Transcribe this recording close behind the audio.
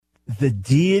the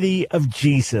deity of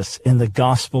Jesus in the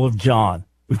Gospel of John.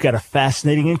 We've got a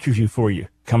fascinating interview for you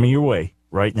coming your way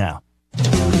right now.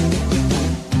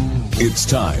 It's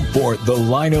time for The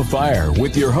Line of Fire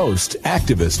with your host,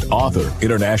 activist, author,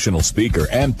 international speaker,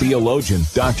 and theologian,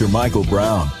 Dr. Michael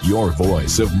Brown, your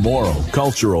voice of moral,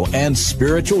 cultural, and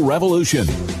spiritual revolution.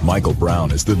 Michael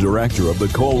Brown is the director of the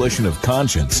Coalition of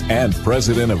Conscience and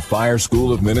president of Fire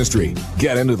School of Ministry.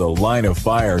 Get into The Line of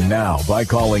Fire now by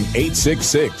calling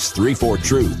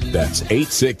 866-34-TRUTH. That's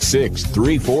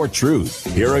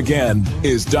 866-34-TRUTH. Here again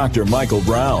is Dr. Michael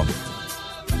Brown.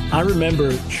 I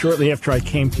remember shortly after I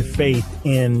came to faith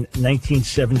in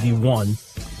 1971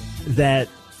 that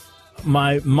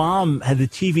my mom had the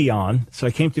TV on. So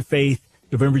I came to faith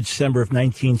November, December of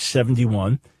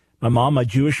 1971. My mom, my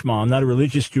Jewish mom, not a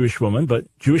religious Jewish woman, but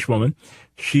Jewish woman,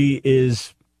 she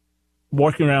is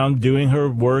walking around doing her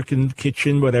work in the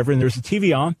kitchen, whatever, and there's a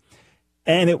TV on.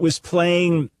 And it was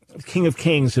playing King of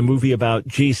Kings, a movie about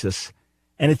Jesus.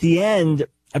 And at the end,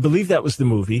 I believe that was the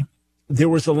movie, there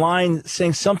was a line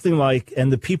saying something like,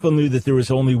 and the people knew that there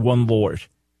was only one Lord.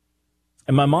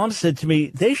 And my mom said to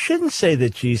me, they shouldn't say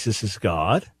that Jesus is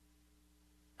God.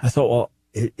 I thought, well,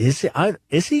 is he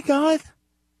God?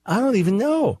 I don't even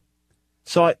know.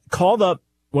 So I called up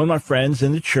one of my friends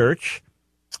in the church,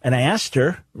 and I asked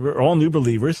her, we're all new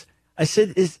believers, I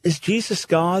said, is Jesus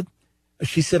God?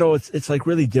 She said, oh, it's like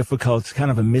really difficult. It's kind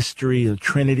of a mystery, the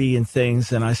Trinity and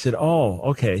things. And I said, oh,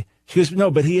 okay. She goes, no,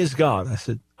 but he is God. I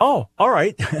said, oh, all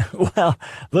right. Well,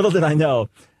 little did I know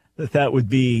that would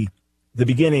be the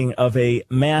beginning of a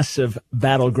massive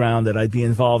battleground that I'd be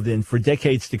involved in for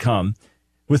decades to come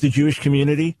with the Jewish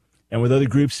community and with other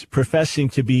groups professing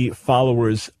to be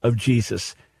followers of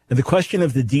Jesus. And the question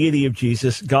of the deity of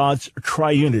Jesus, God's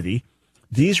triunity,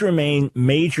 these remain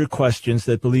major questions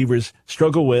that believers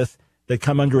struggle with that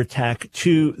come under attack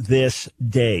to this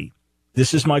day.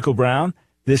 This is Michael Brown.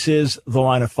 This is The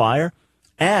Line of Fire.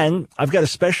 And I've got a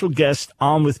special guest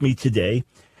on with me today,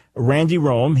 Randy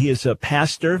Rome. He is a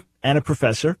pastor and a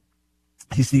professor.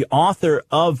 He's the author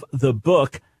of the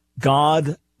book,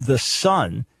 God the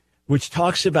Son, which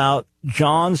talks about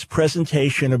John's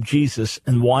presentation of Jesus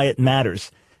and why it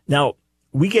matters. Now,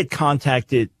 we get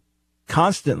contacted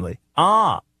constantly.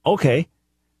 Okay.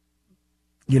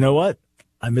 You know what?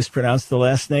 I mispronounced the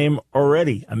last name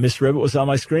already. I misread what was on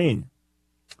my screen.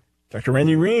 Dr.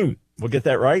 Randy Ream. We'll get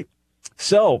that right.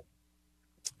 So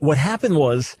what happened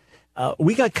was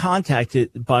we got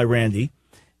contacted by Randy,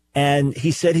 and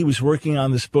he said he was working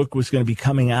on this book, was going to be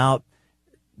coming out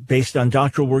based on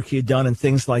doctoral work he had done and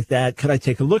things like that. Could I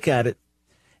take a look at it?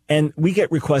 And we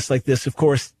get requests like this, of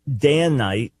course, day and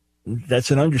night.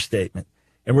 That's an understatement.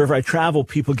 And wherever I travel,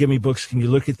 people give me books. Can you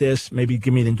look at this? Maybe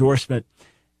give me an endorsement.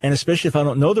 And especially if I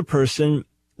don't know the person,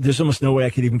 there's almost no way I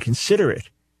could even consider it.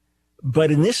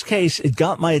 But in this case, it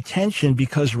got my attention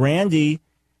because Randy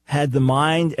had the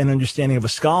mind and understanding of a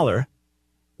scholar,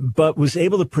 but was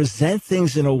able to present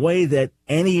things in a way that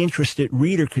any interested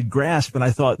reader could grasp. And I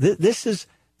thought, this is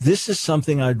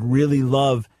something I'd really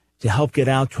love to help get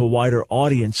out to a wider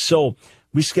audience. So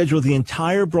we scheduled the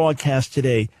entire broadcast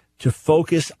today to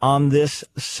focus on this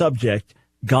subject,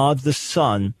 God the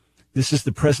Son. This is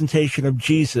the presentation of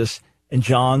Jesus in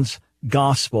John's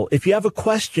Gospel. If you have a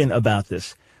question about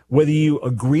this, whether you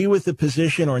agree with the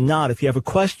position or not, if you have a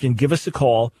question, give us a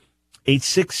call,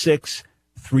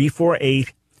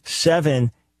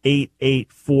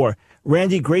 866-348-7884.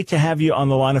 Randy, great to have you on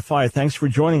The Line of Fire. Thanks for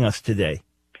joining us today.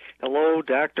 Hello,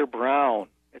 Dr. Brown.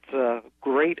 It's a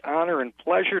great honor and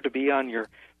pleasure to be on your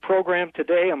program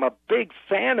today. I'm a big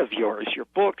fan of yours, your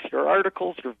books, your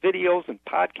articles, your videos, and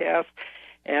podcasts.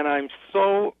 And I'm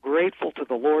so grateful to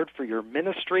the Lord for your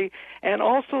ministry, and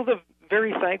also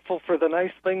very thankful for the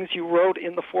nice things you wrote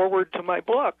in the foreword to my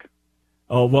book.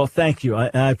 Oh, well, thank you.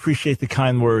 I appreciate the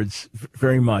kind words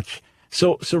very much.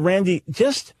 So Randy,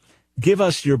 just give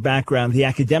us your background, the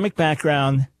academic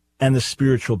background and the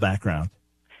spiritual background.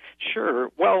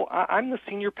 Sure. Well, I'm the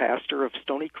senior pastor of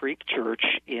Stony Creek Church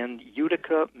in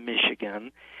Utica,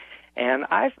 Michigan, and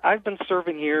I've been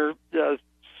serving here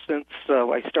since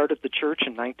I started the church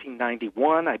in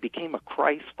 1991. I became a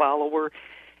Christ follower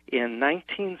in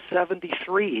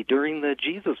 1973 during the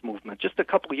Jesus movement, just a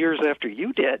couple of years after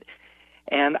you did.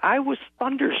 And I was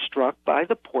thunderstruck by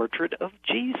the portrait of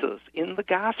Jesus in the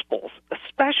Gospels,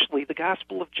 especially the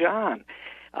Gospel of John.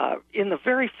 In the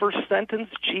very first sentence,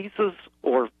 Jesus,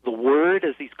 or the Word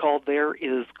as he's called there,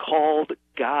 is called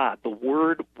God. The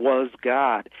Word was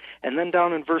God. And then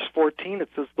down in verse 14 it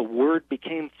says the Word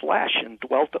became flesh and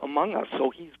dwelt among us. So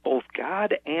he's both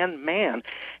God and man.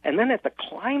 And then at the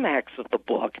climax of the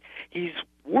book, he's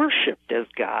worshipped as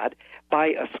God by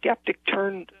a skeptic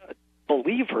turned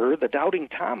believer, the doubting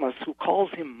Thomas, who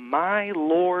calls him my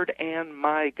Lord and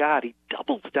my God. He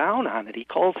doubles down on it. He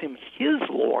calls him his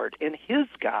Lord and his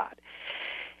God.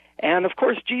 And, of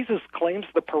course, Jesus claims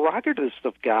the prerogatives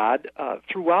of God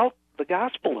throughout the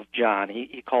Gospel of John.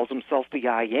 He calls himself the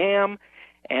I Am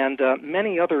and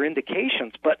many other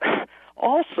indications. But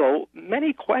also,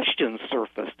 many questions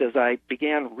surfaced as I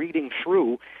began reading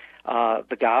through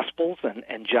the Gospels,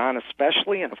 and John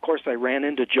especially. And, of course, I ran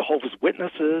into Jehovah's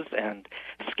Witnesses and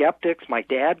skeptics. My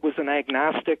dad was an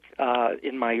agnostic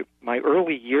in my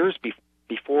early years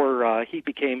before he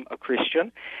became a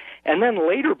Christian. And then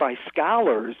later by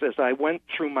scholars, as I went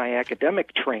through my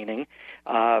academic training,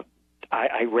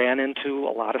 I ran into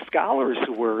a lot of scholars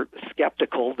who were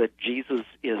skeptical that Jesus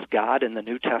is God in the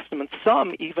New Testament.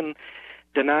 Some even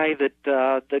deny that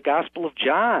the Gospel of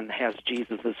John has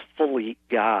Jesus as fully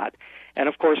God. And,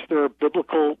 of course, there are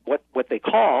biblical, what they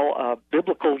call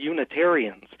biblical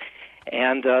Unitarians.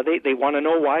 And they want to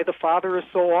know why the Father is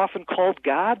so often called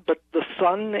God, but the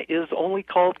Son is only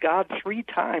called God 3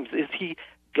 times. Is he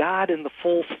God in the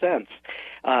full sense?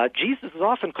 Jesus is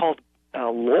often called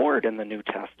Lord in the New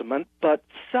Testament, but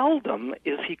seldom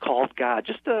is he called God.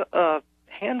 Just a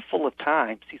handful of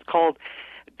times. He's called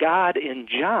God in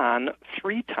John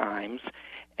 3 times,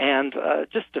 and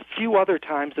just a few other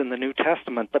times in the New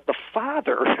Testament. But the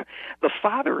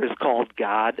Father is called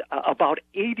God about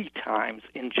 80 times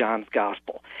in John's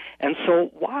Gospel. And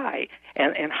so why?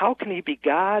 And how can he be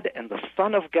God and the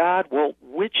Son of God? Well,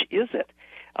 which is it?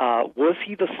 Was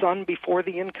he the Son before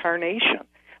the Incarnation?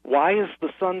 Why is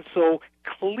the Son so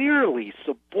clearly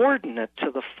subordinate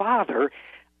to the Father,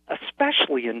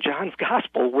 especially in John's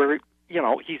Gospel, where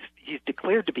he's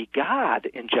declared to be God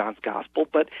in John's Gospel,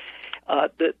 but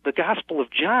the Gospel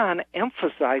of John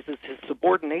emphasizes his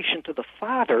subordination to the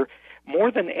Father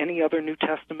more than any other New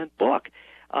Testament book.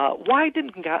 Why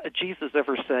didn't Jesus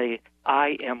ever say,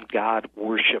 "I am God,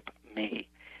 worship me"?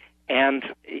 And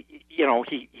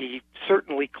he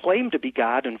certainly claimed to be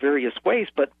God in various ways,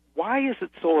 but why is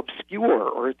it so obscure,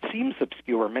 or it seems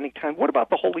obscure many times? What about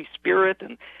the Holy Spirit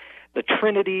and the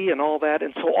Trinity and all that?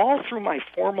 And so all through my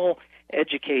formal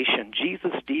education,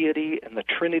 Jesus' deity and the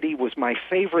Trinity was my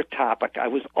favorite topic. I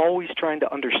was always trying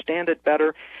to understand it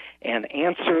better and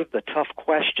answer the tough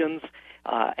questions,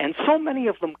 and so many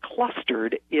of them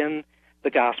clustered in the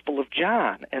Gospel of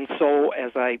John. And so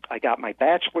as I got my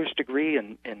bachelor's degree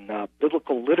in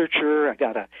biblical literature, I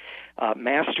got a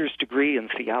master's degree in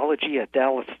theology at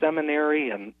Dallas Seminary,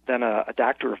 and then a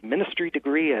Doctor of Ministry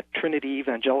degree at Trinity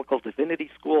Evangelical Divinity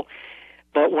School.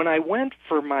 But when I went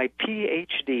for my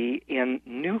PhD in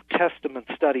New Testament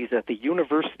studies at the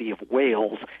University of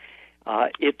Wales,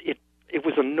 it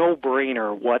was a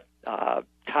no-brainer what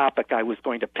topic I was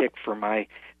going to pick for my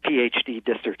PhD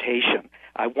dissertation.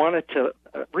 I wanted to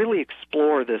really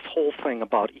explore this whole thing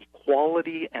about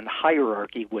equality and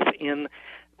hierarchy within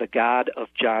the God of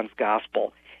John's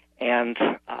Gospel. And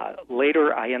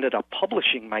later I ended up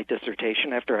publishing my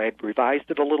dissertation after I had revised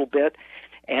it a little bit.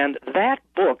 And that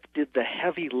book did the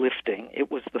heavy lifting. It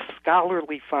was the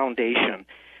scholarly foundation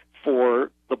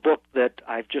for the book that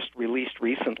I've just released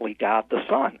recently, God the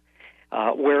Son,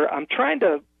 where I'm trying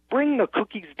to bring the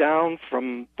cookies down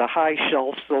from the high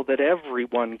shelf so that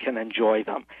everyone can enjoy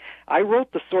them. I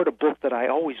wrote the sort of book that I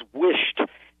always wished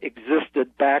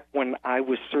existed back when I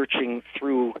was searching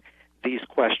through these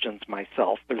questions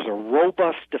myself. There's a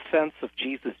robust defense of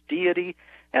Jesus' deity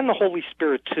and the Holy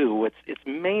Spirit, too. It's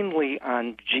mainly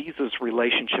on Jesus'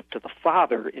 relationship to the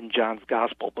Father in John's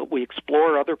Gospel, but we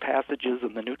explore other passages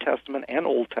in the New Testament and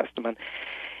Old Testament,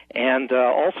 and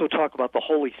also talk about the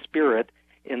Holy Spirit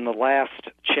in the last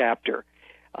chapter.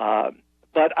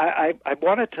 But I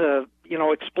wanted to,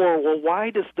 explore, well, why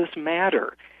does this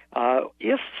matter?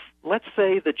 If, let's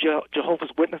say, the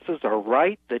Jehovah's Witnesses are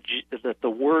right, that the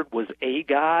Word was a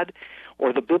God,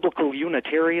 or the biblical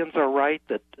Unitarians are right,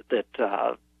 that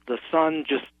the Son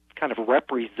just kind of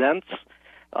represents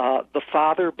the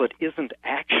Father, but isn't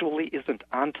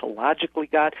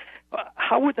ontologically God,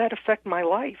 how would that affect my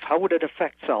life? How would it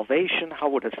affect salvation? How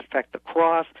would it affect the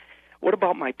cross? What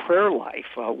about my prayer life,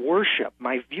 worship,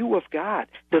 my view of God?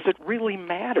 Does it really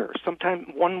matter? Sometimes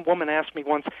one woman asked me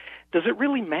once, does it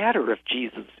really matter if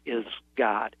Jesus is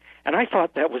God? And I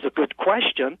thought that was a good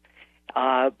question,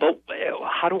 but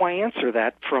how do I answer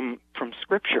that from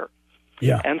Scripture?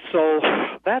 Yeah. And so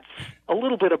that's a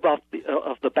little bit about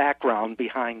of the background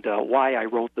behind why I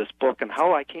wrote this book and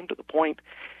how I came to the point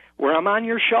where I'm on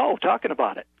your show talking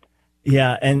about it.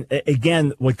 Yeah, and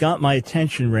again, what got my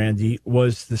attention, Randy,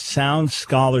 was the sound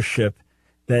scholarship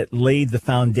that laid the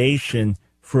foundation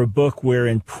for a book where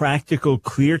in practical,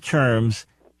 clear terms,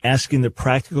 asking the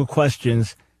practical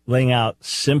questions, laying out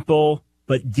simple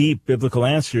but deep biblical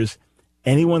answers,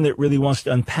 anyone that really wants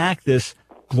to unpack this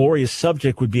glorious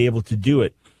subject would be able to do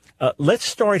it. Let's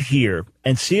start here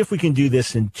and see if we can do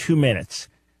this in 2 minutes.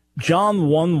 John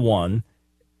 1:1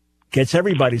 gets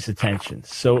everybody's attention.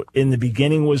 So in the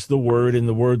beginning was the Word, and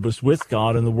the Word was with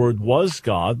God, and the Word was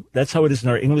God. That's how it is in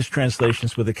our English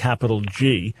translations with a capital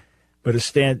G. But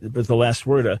the last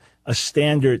word, a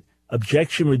standard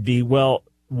objection would be, well,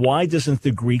 why doesn't the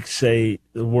Greek say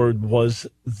the Word was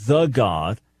the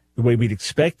God, the way we'd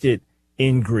expect it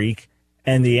in Greek?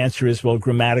 And the answer is, well,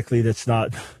 grammatically, that's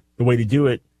not the way to do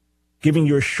it. Giving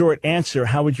you a short answer,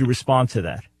 how would you respond to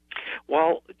that?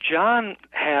 Well, John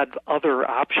had other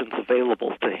options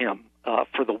available to him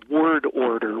for the word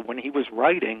order when he was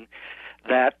writing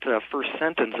that first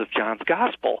sentence of John's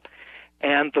Gospel.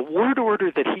 And the word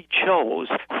order that he chose,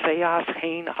 theos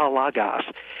hein halagos,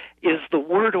 is the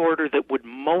word order that would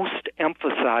most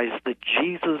emphasize that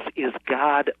Jesus is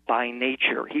God by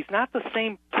nature. He's not the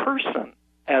same person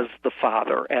as the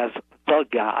Father, as the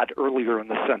God earlier in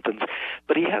the sentence,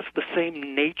 but he has the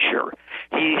same nature.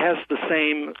 He has the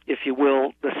same, if you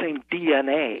will, the same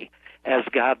DNA as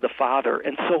God the Father,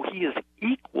 and so he is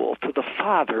equal to the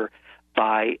Father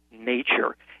by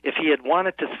nature. If he had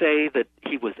wanted to say that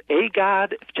he was a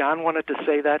God, if John wanted to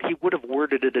say that, he would have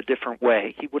worded it a different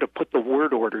way. He would have put the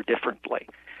word order differently.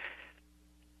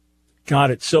 Got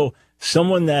it. So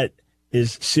someone that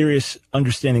is serious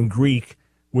understanding Greek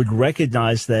would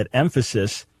recognize that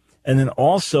emphasis. And then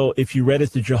also, if you read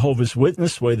it the Jehovah's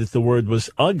Witness way, that the word was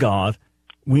a God,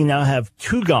 we now have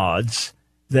two gods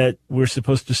that we're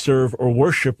supposed to serve or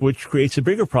worship, which creates a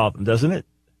bigger problem, doesn't it?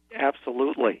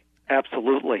 Absolutely.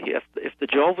 Absolutely. If the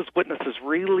Jehovah's Witnesses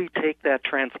really take that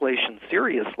translation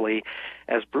seriously,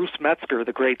 as Bruce Metzger,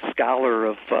 the great scholar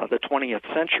of the 20th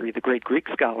century, the great Greek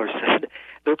scholar, said,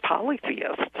 they're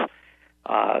polytheists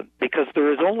because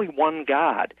there is only one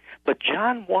God. But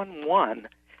John 1:1,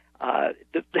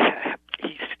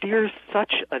 he steers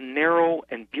such a narrow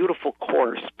and beautiful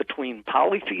course between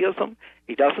polytheism.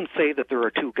 He doesn't say that there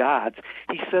are two gods.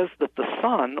 He says that the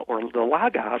Son, or the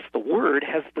Logos, the Word,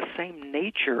 has the same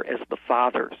nature as the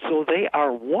Father. So they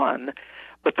are one,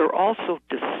 but they're also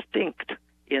distinct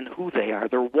in who they are.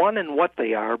 They're one in what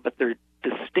they are, but they're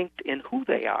distinct in who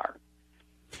they are.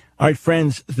 All right,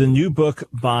 friends, the new book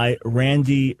by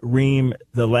Randy Ream,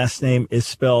 the last name is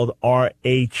spelled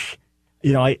R-H,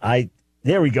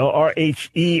 there we go, R-H-E-A-U-M-E,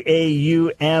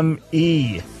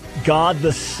 God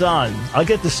the Son. I'll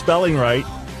get the spelling right.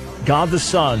 God the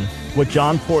Son, what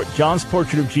John's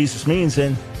portrait of Jesus means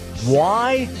and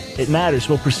why it matters.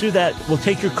 We'll pursue that. We'll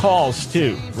take your calls,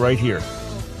 too, right here.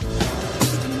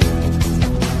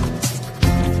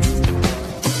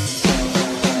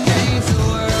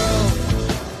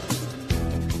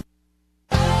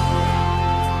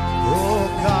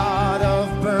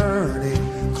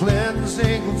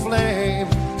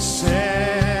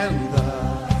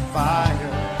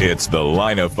 It's The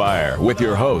Line of Fire with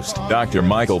your host, Dr.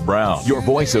 Michael Brown, your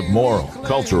voice of moral,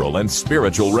 cultural, and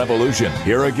spiritual revolution.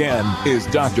 Here again is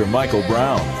Dr. Michael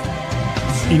Brown.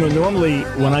 Normally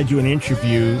when I do an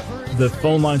interview, the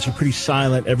phone lines are pretty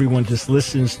silent. Everyone just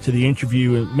listens to the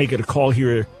interview and make it a call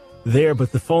here or there,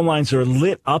 but the phone lines are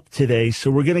lit up today. So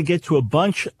we're going to get to a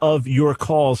bunch of your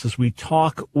calls as we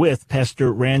talk with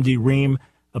Pastor Randy Ream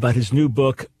about his new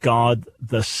book, God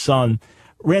the Son.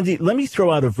 Randy, let me throw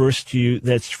out a verse to you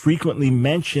that's frequently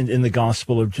mentioned in the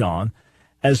Gospel of John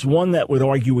as one that would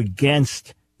argue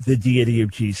against the deity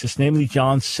of Jesus, namely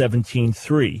John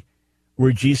 17:3,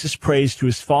 where Jesus prays to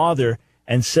his Father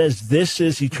and says, "This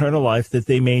is eternal life, that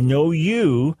they may know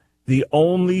you, the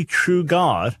only true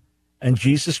God, and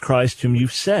Jesus Christ whom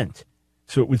you've sent."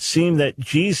 So it would seem that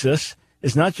Jesus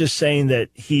is not just saying that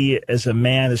he as a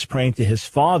man is praying to his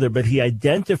Father, but he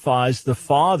identifies the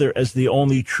Father as the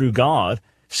only true God,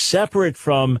 separate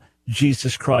from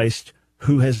Jesus Christ,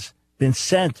 who has been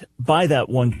sent by that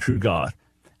one true God.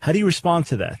 How do you respond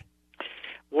to that?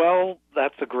 Well,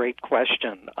 that's a great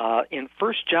question. In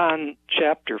 1 John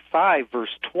chapter 5,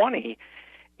 verse 20,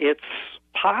 it's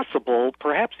possible,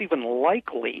 perhaps even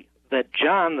likely, that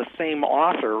John, the same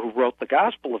author who wrote the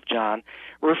Gospel of John,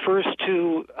 refers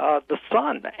to the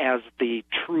Son as the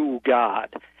true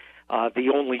God, the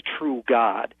only true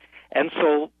God. And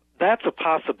so that's a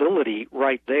possibility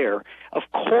right there.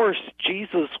 Of course,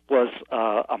 Jesus was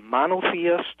a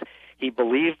monotheist. He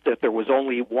believed that there was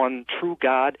only one true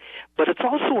God. But it's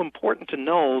also important to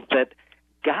know that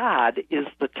God is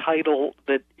the title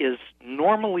that is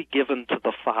normally given to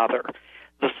the Father.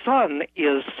 The Son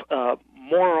is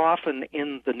more often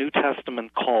in the New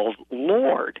Testament called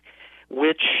Lord,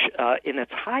 which in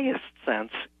its highest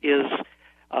sense is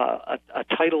a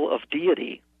title of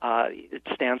deity. It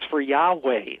stands for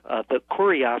Yahweh. The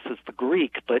Kurios is the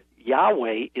Greek, but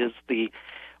Yahweh is the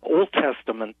Old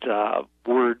Testament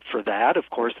word for that, of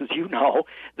course, as you know,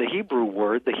 the Hebrew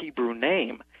word, the Hebrew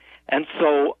name. And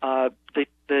so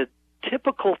the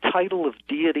typical title of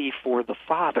deity for the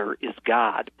Father is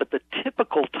God, but the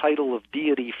typical title of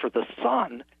deity for the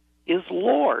Son is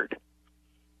Lord.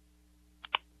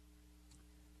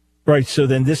 Right, so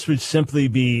then this would simply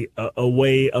be a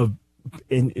way of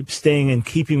staying in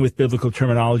keeping with biblical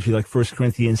terminology like 1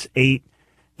 Corinthians 8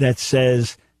 that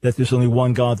says that there's only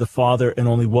one God, the Father, and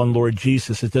only one Lord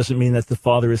Jesus. It doesn't mean that the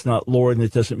Father is not Lord, and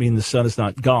it doesn't mean the Son is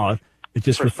not God. It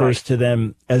just refers to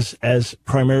them as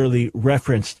primarily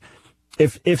referenced.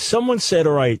 If someone said,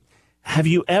 all right, have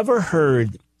you ever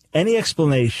heard any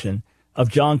explanation of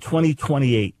John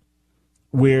 20:28,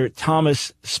 where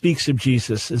Thomas speaks of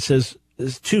Jesus and says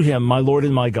to him, my Lord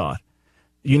and my God?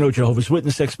 You know, Jehovah's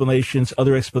Witness explanations,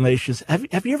 other explanations.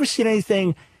 Have you ever seen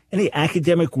anything, any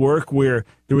academic work where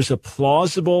there was a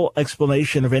plausible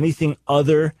explanation of anything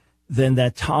other than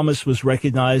that Thomas was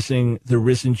recognizing the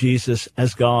risen Jesus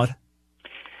as God?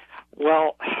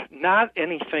 Well, not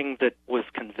anything that was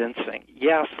convincing.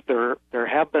 Yes, there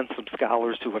have been some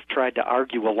scholars who have tried to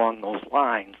argue along those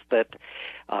lines that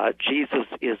Jesus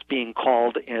is being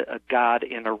called a God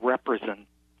in a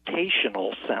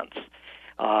representational sense,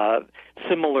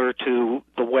 similar to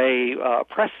the way a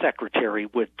press secretary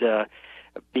would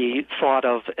be thought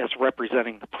of as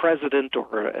representing the president,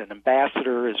 or an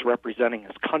ambassador as representing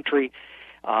his country.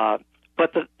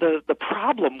 But the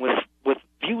problem with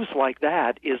views like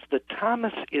that is that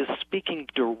Thomas is speaking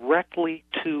directly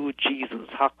to Jesus,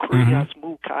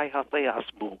 HaKriasmu Kai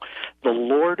Hatheasmu, the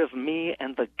Lord of me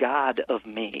and the God of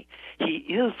me. He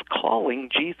is calling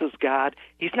Jesus God.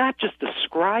 He's not just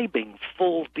ascribing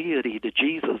full deity to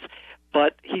Jesus,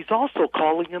 but he's also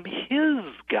calling him his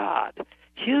God,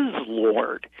 his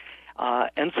Lord.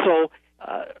 And so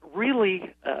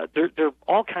really, there are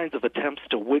all kinds of attempts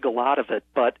to wiggle out of it,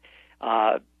 but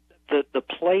the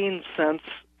plain sense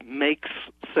makes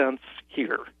sense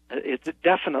here. It's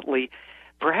definitely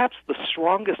perhaps the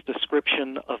strongest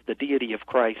description of the deity of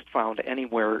Christ found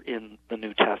anywhere in the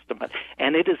New Testament,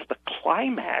 and it is the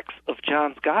climax of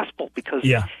John's gospel, because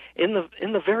in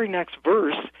the very next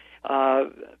verse,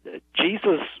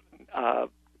 Jesus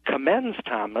commends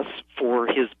Thomas for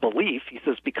his belief. He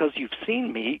says, because you've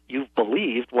seen me, you've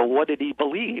believed. Well, what did he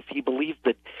believe? He believed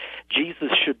that Jesus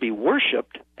should be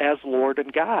worshipped as Lord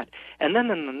and God. And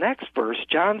then in the next verse,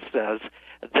 John says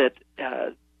that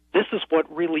this is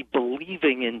what really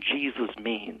believing in Jesus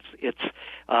means. It's,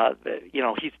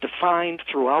 he's defined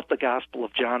throughout the Gospel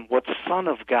of John what Son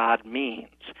of God means.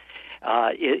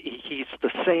 He's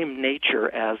the same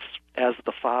nature as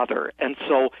the Father. And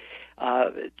so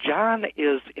John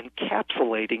is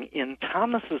encapsulating in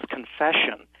Thomas's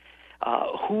confession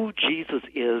who Jesus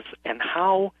is and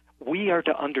how we are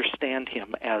to understand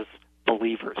him as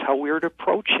believers, how we are to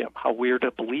approach him, how we are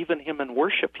to believe in him and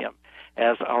worship him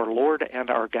as our Lord and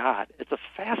our God. It's a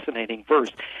fascinating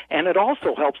verse, and it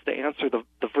also helps to answer the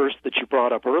verse that you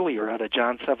brought up earlier out of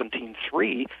John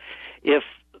 17:3. If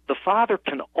the Father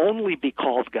can only be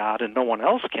called God and no one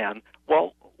else can,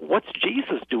 well, what's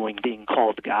Jesus doing being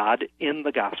called God in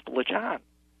the Gospel of John?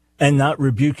 And not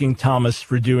rebuking Thomas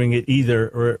for doing it either,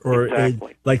 or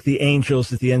exactly. Like the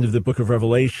angels at the end of the book of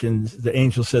Revelation, the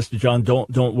angel says to John,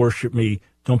 don't worship me,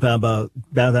 don't bow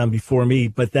down before me.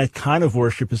 But that kind of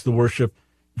worship is the worship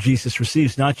Jesus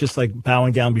receives, not just like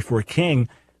bowing down before a king,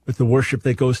 but the worship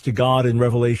that goes to God in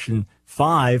Revelation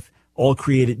 5. All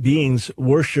created beings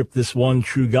worship this one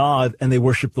true God, and they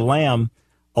worship the Lamb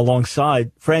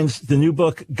alongside. Friends, the new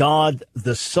book, God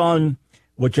the Son,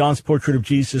 what John's portrait of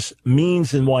Jesus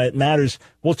means and why it matters.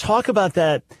 We'll talk about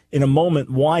that in a moment,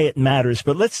 why it matters.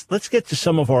 But let's get to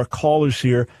some of our callers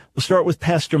here. We'll start with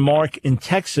Pastor Mark in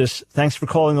Texas. Thanks for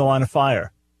calling the Line of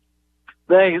Fire.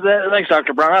 Thanks,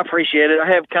 Dr. Brown. I appreciate it. I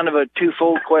have kind of a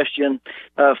twofold question.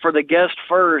 For the guest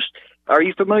first, are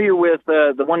you familiar with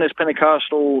the Oneness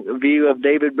Pentecostal view of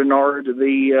David Bernard,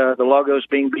 the Logos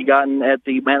being begotten at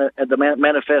the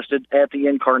manifested at the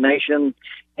incarnation,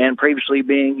 and previously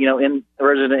being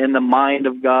resident in the mind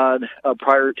of God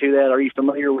prior to that? Are you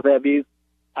familiar with that view?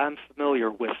 I'm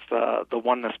familiar with the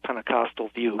Oneness Pentecostal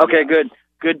view. Okay, good.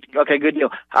 Okay, good deal.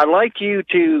 I'd like you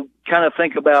to kind of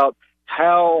think about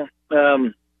how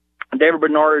David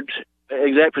Bernard's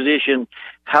exact position,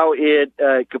 how it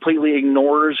completely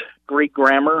ignores Greek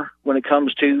grammar when it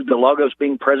comes to the Logos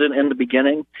being present in the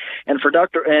beginning. And for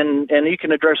Dr. and you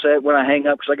can address that when I hang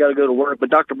up because I got to go to work. But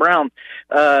Dr. Brown,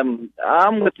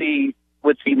 I'm with the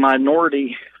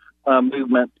minority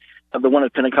movement of the One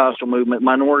Pentecostal movement,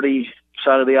 minority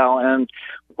side of the aisle, and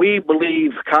we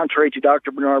believe, contrary to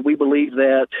Dr. Bernard, we believe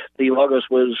that the Logos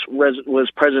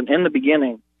was present in the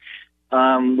beginning.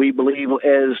 We believe,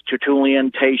 as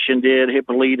Tertullian, Tatian did,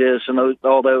 Hippolytus, and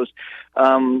all those.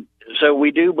 So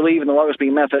we do believe in the Logos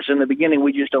being manifested in the beginning.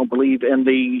 We just don't believe in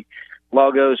the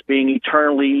Logos being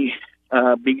eternally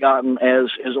begotten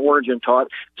as his origin taught.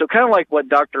 So kind of like what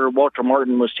Dr. Walter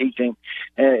Martin was teaching,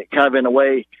 kind of in a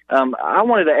way. I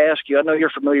wanted to ask you, I know you're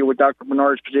familiar with Dr.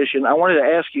 Bernard's position. I wanted to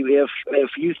ask you if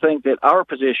you think that our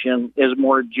position is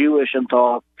more Jewish in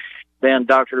thought than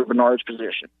Dr. Bernard's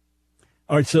position.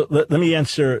 All right, so let me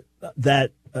answer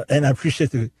that, and I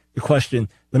appreciate the question.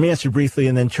 Let me answer briefly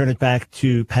and then turn it back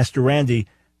to Pastor Randy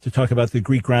to talk about the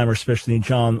Greek grammar, especially in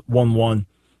John 1:1.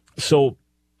 So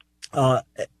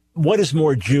what is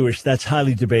more Jewish? That's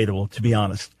highly debatable, to be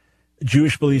honest.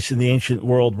 Jewish beliefs in the ancient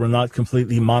world were not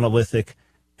completely monolithic,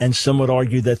 and some would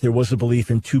argue that there was a belief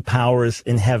in two powers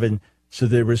in heaven, so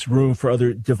there was room for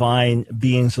other divine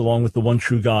beings along with the one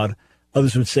true God.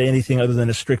 Others would say anything other than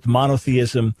a strict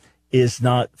monotheism is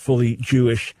not fully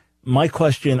Jewish. My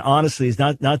question, honestly, is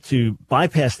not to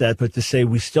bypass that, but to say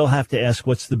we still have to ask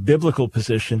what's the biblical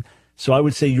position. So I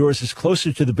would say yours is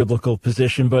closer to the biblical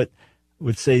position, but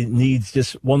would say needs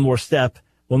just one more step,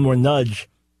 one more nudge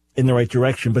in the right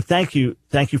direction. But thank you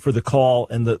for the call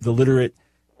and the literate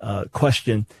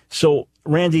question. So,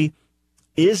 Randy,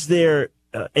 is there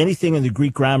anything in the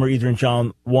Greek grammar, either in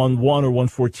John 1:1 or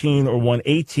 1:14 or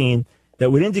 1:18, that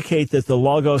would indicate that the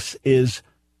Logos is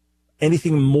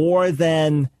anything more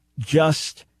than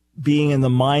just being in the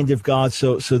mind of God?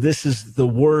 So this is the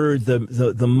word,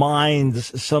 the mind,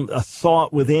 a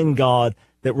thought within God,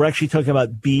 that we're actually talking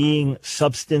about being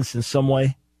substance in some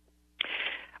way?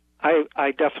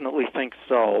 I definitely think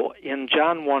so. In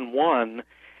John 1:1,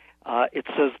 it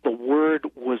says the Word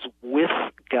was with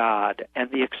God, and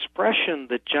the expression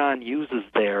that John uses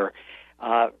there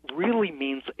really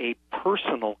means a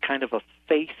personal, kind of a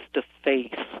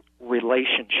face-to-face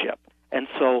relationship. And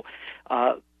so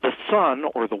the Son,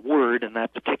 or the Word in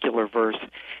that particular verse,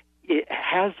 it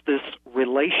has this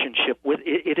relationship with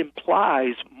it. It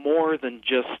implies more than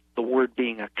just the Word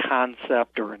being a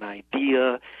concept or an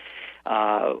idea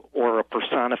or a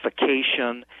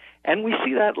personification. And we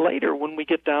see that later when we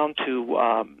get down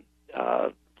to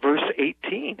verse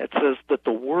 18. It says that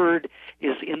the Word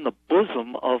is in the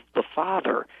bosom of the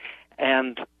Father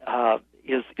and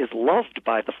is loved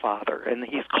by the Father, and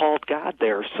he's called God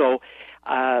there. So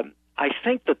I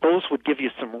think that those would give you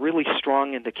some really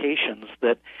strong indications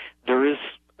that there is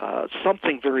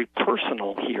something very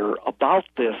personal here about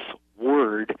this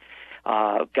Word,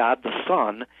 God the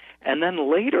Son. And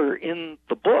then later in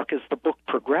the book, as the book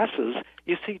progresses,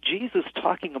 you see Jesus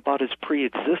talking about his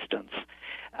preexistence.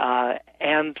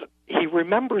 And he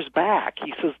remembers back.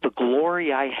 He says, the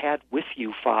glory I had with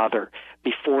you, Father,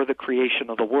 before the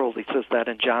creation of the world. He says that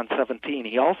in John 17.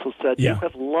 He also said, You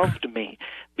have loved me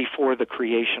before the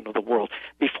creation of the world.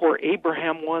 Before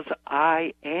Abraham was,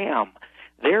 I am.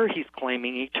 There he's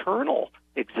claiming eternal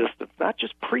existence, not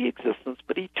just pre-existence,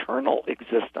 but eternal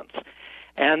existence.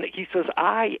 And he says,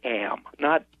 I am,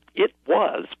 not it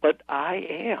was, but I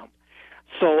am.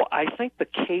 So I think the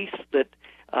case that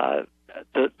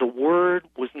the Word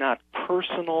was not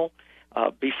personal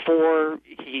before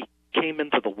he came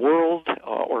into the world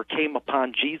or came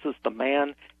upon Jesus, the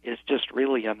man, is just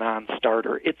really a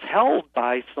non-starter. It's held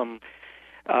by some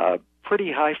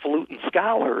pretty highfalutin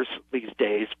scholars these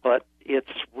days, but it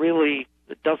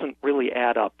doesn't really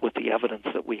add up with the evidence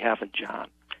that we have in John.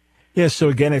 Yeah, so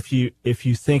again, if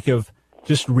you think of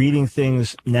just reading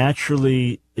things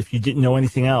naturally, if you didn't know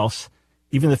anything else,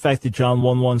 even the fact that John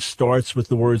 1:1 starts with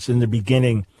the words in the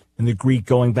beginning, in the Greek,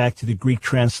 going back to the Greek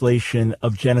translation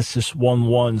of Genesis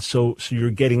 1:1, so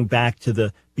you're getting back to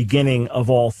the beginning of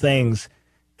all things,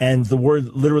 and the word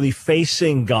literally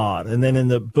facing God, and then in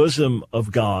the bosom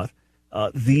of God,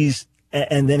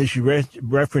 and then as you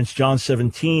reference John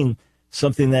 17,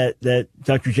 something that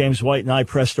Dr. James White and I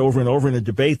pressed over and over in a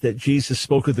debate, that Jesus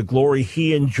spoke of the glory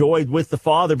he enjoyed with the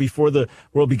Father before the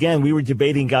world began. We were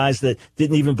debating guys that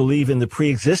didn't even believe in the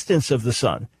preexistence of the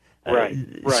Son. Right.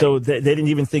 So they didn't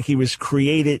even think he was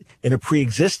created in a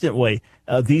preexistent way.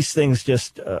 These things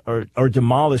just are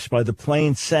demolished by the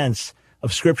plain sense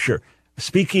of Scripture.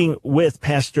 Speaking with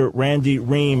Pastor Randy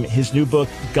Ream, his new book,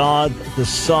 God the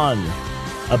Son.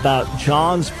 about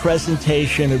John's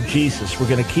presentation of Jesus. We're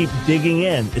going to keep digging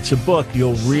in. It's a book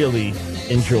you'll really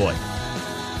enjoy.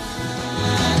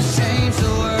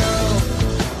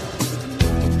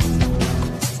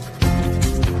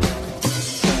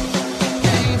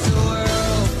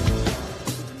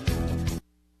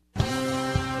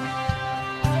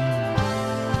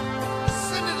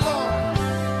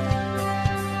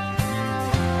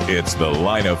 It's The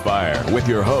Line of Fire with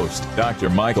your host, Dr.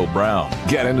 Michael Brown.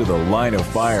 Get into The Line of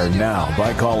Fire now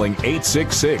by calling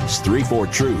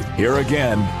 866-34-TRUTH. Here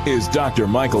again is Dr.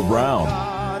 Michael Brown.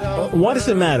 Why does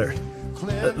it matter?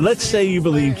 Let's say you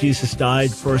believe Jesus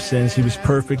died for our sins. He was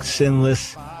perfect,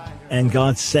 sinless, and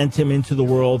God sent him into the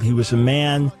world. He was a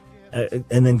man, and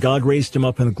then God raised him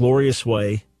up in a glorious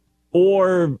way.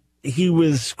 Or he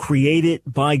was created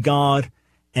by God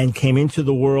and came into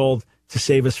the world to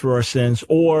save us for our sins,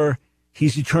 or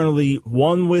he's eternally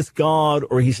one with God,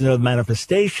 or he's another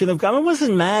manifestation of God. It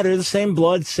doesn't matter. The same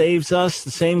blood saves us. The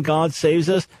same God saves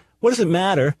us. What does it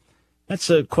matter? That's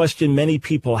a question many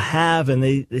people have, and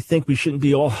they think we shouldn't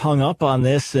be all hung up on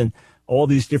this and all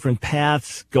these different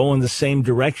paths go in the same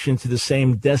direction to the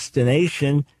same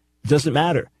destination. It doesn't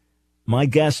matter. My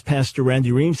guest, Pastor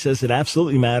Randy Reams, says it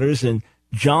absolutely matters, and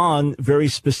John very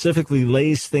specifically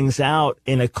lays things out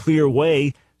in a clear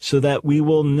way so that we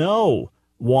will know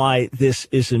why this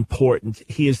is important.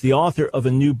 He is the author of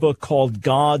a new book called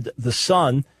God the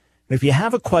Son. And if you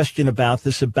have a question about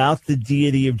this, about the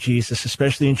deity of Jesus,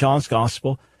 especially in John's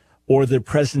Gospel, or the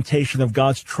presentation of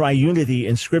God's triunity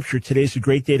in Scripture, today's a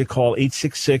great day to call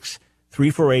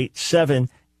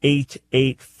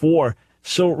 866-348-7884.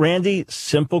 So, Randy,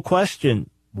 simple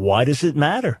question. Why does it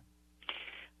matter?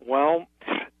 Well,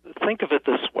 think of it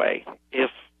this way. If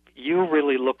you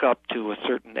really look up to a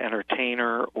certain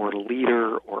entertainer or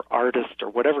leader or artist or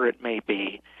whatever it may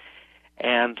be,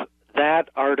 and that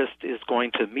artist is going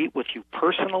to meet with you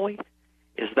personally,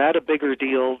 is that a bigger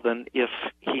deal than if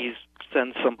he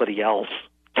sends somebody else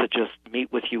to just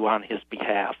meet with you on his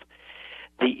behalf?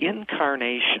 The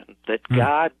incarnation, that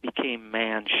God became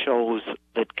man, shows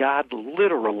that God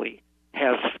literally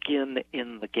has skin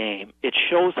in the game. It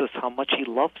shows us how much he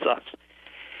loves us.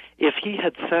 If he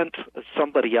had sent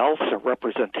somebody else, a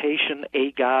representation,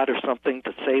 a God or something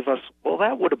to save us, well,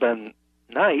 that would have been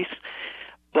nice,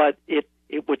 but it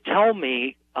would tell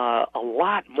me a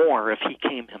lot more if he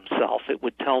came himself. It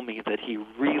would tell me that he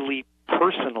really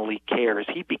personally cares.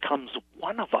 He becomes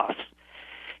one of us.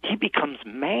 He becomes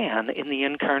man in the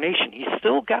incarnation. He's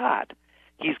still God.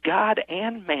 He's God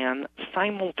and man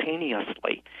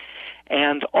simultaneously.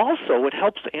 And also, it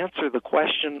helps answer the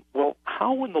question, well,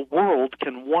 how in the world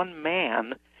can one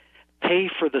man pay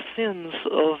for the sins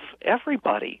of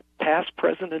everybody, past,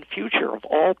 present, and future, of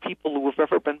all people who have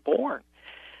ever been born?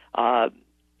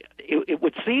 It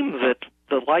would seem that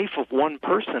the life of one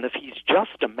person, if he's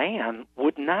just a man,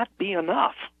 would not be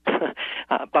enough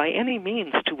by any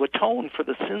means to atone for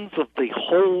the sins of the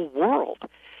whole world.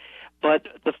 But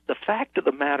the fact of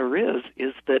the matter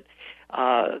is that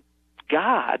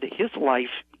God, his life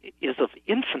is of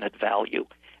infinite value,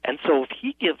 and so if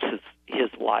he gives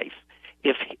his life,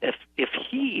 if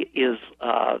he is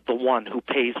the one who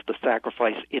pays the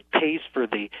sacrifice, it pays for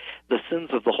the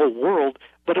sins of the whole world.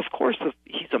 But of course, if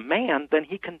he's a man, then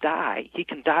he can die. He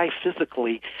can die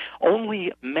physically.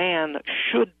 Only man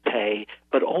should pay,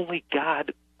 but only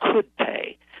God could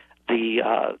pay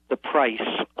the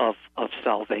price of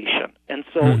salvation. And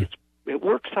so it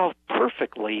works out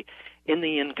perfectly in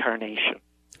the incarnation.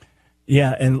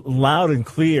 Yeah, and loud and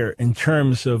clear in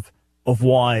terms of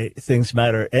why things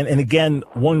matter. And again,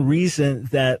 one reason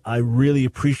that I really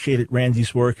appreciated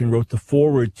Randy's work and wrote the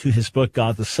foreword to his book,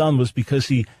 God the Son, was because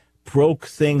he broke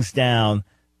things down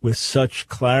with such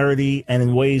clarity and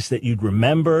in ways that you'd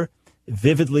remember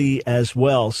vividly as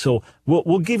well. So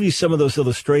we'll give you some of those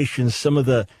illustrations, some of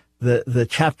the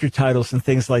chapter titles and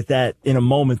things like that in a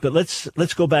moment. But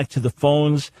let's go back to the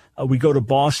phones. We go to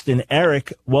Boston.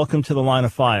 Eric, welcome to the Line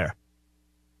of Fire.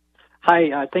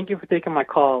 Hi, thank you for taking my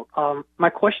call.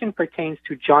 My question pertains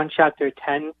to John chapter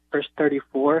 10, verse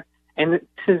 34. And this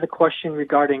is a question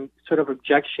regarding sort of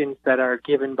objections that are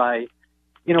given by,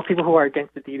 people who are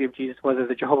against the deity of Jesus, whether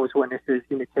the Jehovah's Witnesses,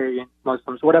 Unitarian,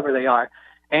 Muslims, whatever they are.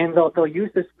 And they'll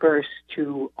use this verse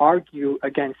to argue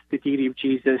against the deity of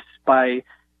Jesus by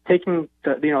taking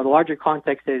the larger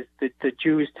context is that the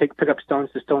Jews pick up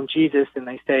stones to stone Jesus, and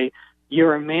they say,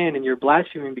 you're a man and you're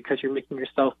blaspheming because you're making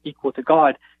yourself equal to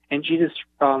God. And Jesus,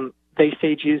 they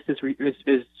say Jesus is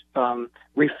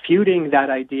refuting that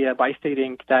idea by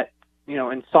stating that,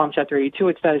 in Psalm chapter 82,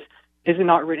 it says, is it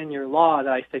not written in your law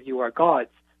that I said you are gods?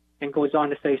 and goes on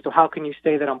to say, so how can you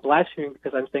say that I'm blaspheming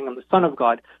because I'm saying I'm the Son of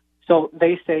God? So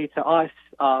they say to us,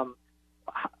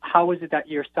 how is it that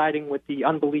you're siding with the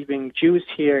unbelieving Jews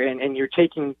here and you're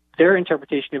taking their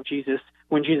interpretation of Jesus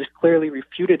when Jesus clearly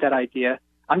refuted that idea?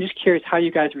 I'm just curious how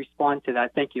you guys respond to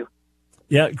that. Thank you.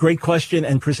 Yeah, great question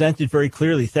and presented very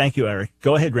clearly. Thank you, Eric.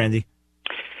 Go ahead, Randy.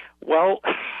 Well,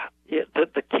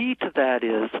 the key to that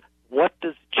is, what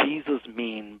does Jesus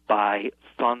mean by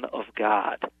Son of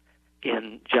God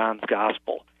in John's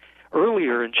Gospel?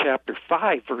 Earlier in chapter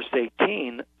 5, verse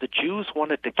 18, the Jews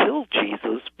wanted to kill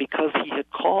Jesus because he had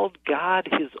called God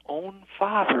his own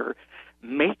Father,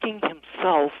 making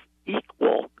himself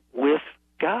equal with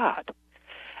God.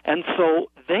 And so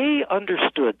they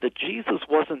understood that Jesus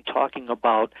wasn't talking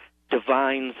about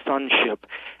divine sonship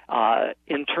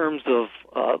in terms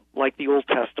of, like the Old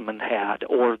Testament had,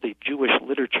 or the Jewish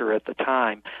literature at the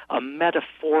time, a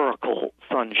metaphorical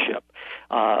sonship,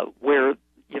 where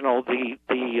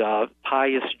the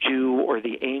pious Jew or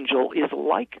the angel is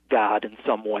like God in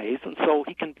some ways, and so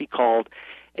he can be called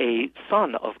a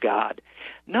son of God.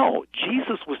 No,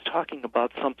 Jesus was talking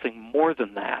about something more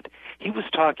than that. He was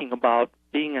talking about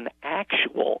being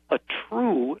a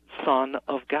true Son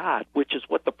of God, which is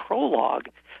what the prologue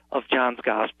of John's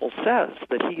Gospel says,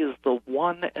 that he is the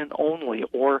one and only,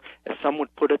 or as some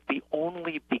would put it, the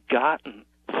only begotten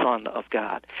Son of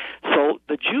God. So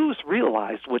the Jews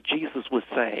realized what Jesus was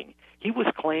saying. He was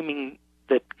claiming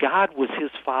that God was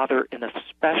his Father in a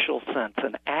special sense,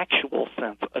 an actual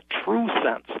sense, a true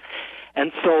sense.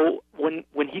 And so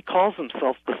when he calls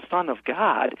himself the Son of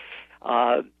God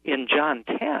in John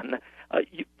 10,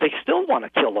 they still want to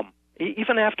kill him.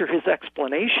 Even after his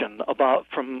explanation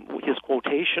from his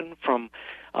quotation from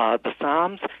the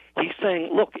Psalms, he's saying,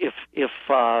 look, if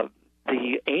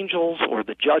the angels or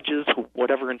the judges,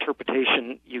 whatever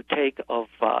interpretation you take of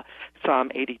Psalm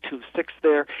 82:6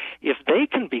 there, if they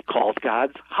can be called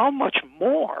gods, how much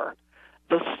more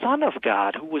the Son of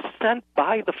God, who was sent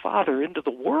by the Father into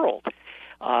the world?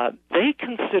 They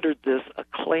considered this a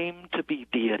claim to be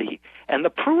deity. And the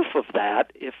proof of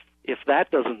that, if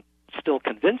that doesn't still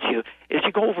convince you, is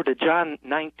you go over to John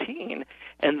 19,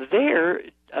 and there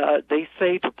they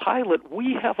say to Pilate,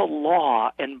 we have a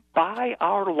law, and by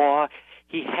our law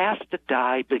he has to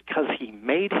die because he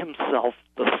made himself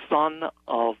the Son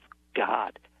of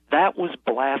God. That was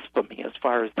blasphemy as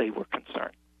far as they were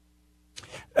concerned.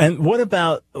 And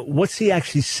what's he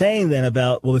actually saying then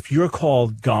about, well, if you're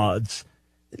called gods,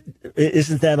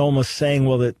 isn't that almost saying,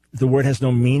 well, that the word has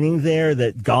no meaning there,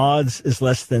 that gods is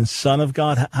less than Son of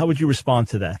God? How would you respond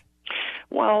to that?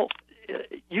 Well,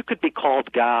 you could be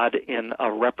called God in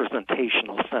a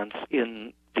representational sense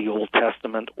in the Old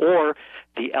Testament, or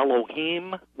the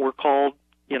Elohim were called,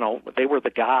 they were the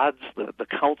gods, the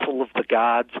council of the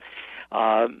gods.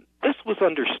 This was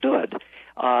understood.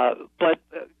 But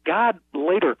God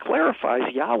later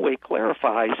Yahweh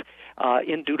clarifies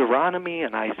in Deuteronomy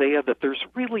and Isaiah that there's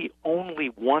really only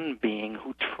one being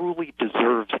who truly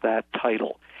deserves that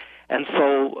title. And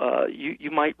so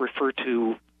you might refer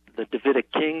to the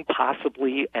Davidic king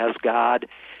possibly as God,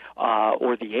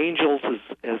 or the angels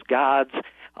as gods,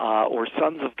 or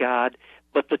sons of God.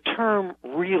 But the term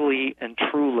really and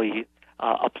truly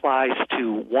applies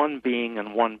to one being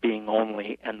and one being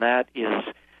only, and that is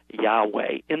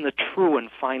Yahweh in the true and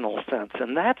final sense.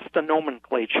 And that's the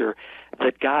nomenclature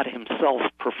that God himself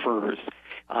prefers.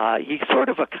 He sort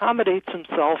of accommodates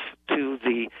himself to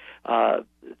the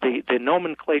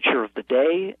nomenclature of the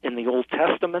day in the Old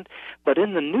Testament, but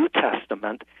in the New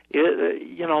Testament,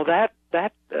 the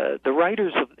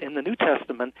writers in the New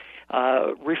Testament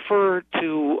refer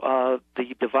to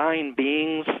the divine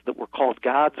beings that were called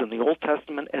gods in the Old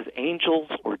Testament as angels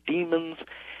or demons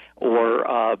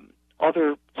or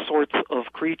other sorts of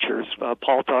creatures.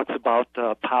 Paul talks about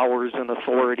powers and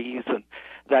authorities and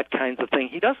that kinds of thing.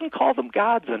 He doesn't call them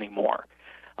gods anymore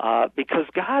because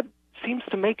God seems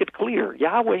to make it clear.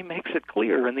 Yahweh makes it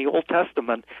clear in the Old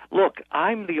Testament, look,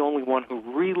 I'm the only one who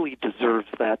really deserves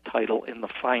that title in the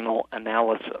final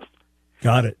analysis.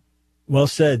 Got it. Well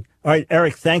said. All right,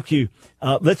 Eric, thank you.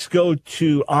 Let's go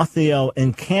to Othniel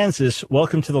in Kansas.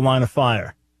 Welcome to the Line of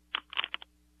Fire.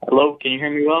 Hello, can you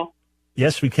hear me well?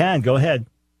 Yes, we can. Go ahead.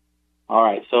 All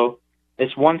right, so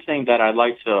it's one thing that I'd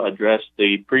like to address.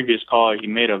 The previous caller, he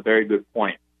made a very good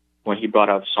point when he brought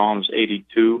up Psalms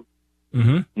 82.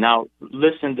 Mm-hmm. Now,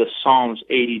 listen to Psalms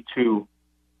 82,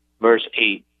 verse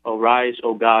 8. Arise,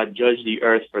 O God, judge the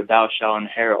earth, for thou shalt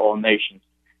inherit all nations.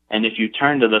 And if you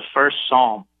turn to the first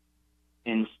Psalm,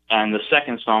 and the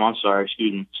second Psalm,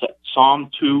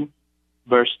 Psalm 2,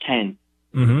 verse 10.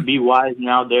 Mm-hmm. Be wise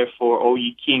now, therefore, O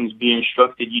ye kings, be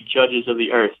instructed, ye judges of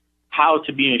the earth. how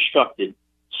to be instructed.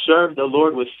 Serve the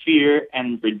Lord with fear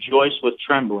and rejoice with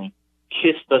trembling.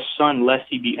 Kiss the Son, lest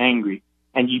he be angry,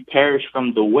 and ye perish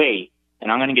from the way.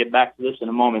 And I'm going to get back to this in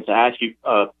a moment to ask you,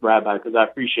 Rabbi, because I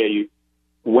appreciate you.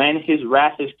 When his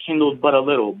wrath is kindled but a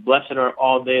little, blessed are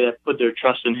all they that put their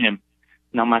trust in him.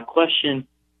 Now, my question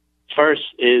first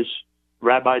is,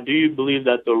 Rabbi, do you believe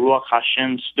that the Ruach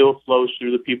Hashem still flows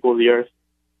through the people of the earth?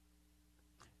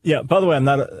 Yeah, by the way, I'm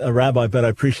not a rabbi, but I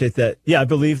appreciate that. Yeah, I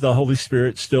believe the Holy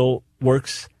Spirit still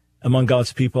works among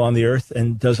God's people on the earth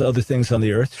and does other things on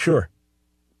the earth. Sure.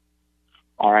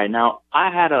 All right. Now,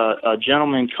 I had a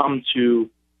gentleman come to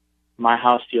my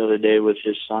house the other day with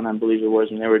his son, I believe it was,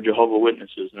 and they were Jehovah's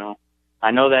Witnesses. Now,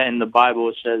 I know that in the Bible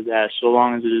it says that so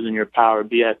long as it is in your power,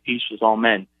 be at peace with all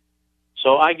men.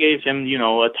 So I gave him,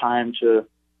 a time to.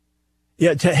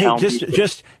 Yeah.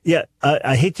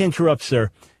 I hate to interrupt, sir.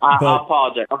 I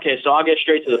apologize. Okay, so I'll get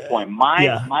straight to the point.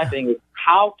 My thing is,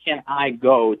 how can I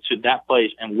go to that place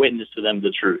and witness to them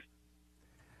the truth?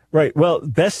 Right. Well,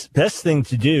 best thing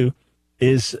to do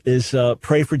is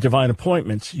pray for divine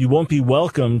appointments. You won't be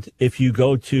welcomed if you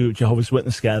go to Jehovah's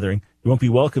Witness gathering. You won't be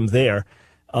welcomed there.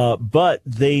 But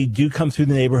they do come through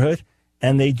the neighborhood,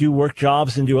 and they do work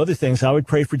jobs and do other things. I would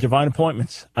pray for divine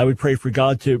appointments. I would pray for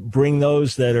God to bring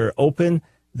those that are open,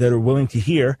 that are willing to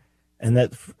hear, and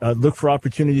that look for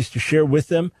opportunities to share with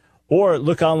them, or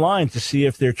look online to see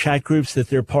if there are chat groups that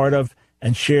they're part of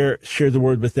and share the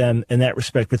word with them in that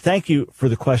respect. But thank you for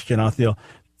the question, Othniel.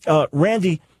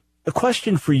 Randy, a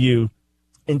question for you.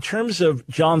 In terms of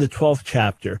John, the 12th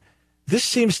chapter, this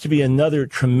seems to be another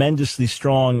tremendously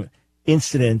strong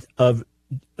incident of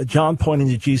John pointing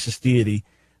to Jesus' deity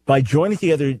by joining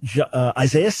together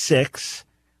Isaiah 6,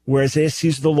 where Isaiah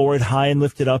sees the Lord high and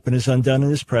lifted up and is undone in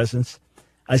his presence.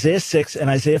 Isaiah 6 and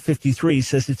Isaiah 53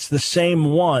 says it's the same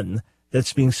one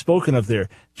that's being spoken of there.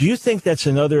 Do you think that's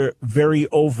another very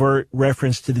overt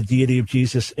reference to the deity of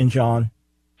Jesus in John?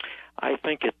 I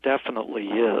think it definitely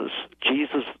is.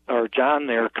 John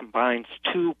there combines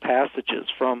two passages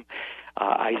from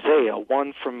Isaiah,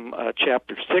 one from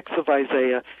chapter 6 of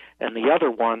Isaiah and the other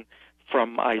one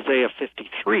from Isaiah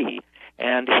 53,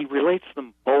 and he relates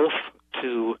them both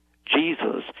to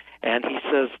Jesus, and he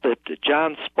says that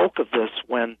John spoke of this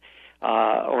when,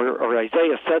 or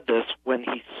Isaiah said this when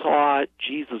he saw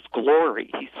Jesus' glory.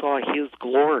 He saw his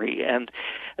glory, and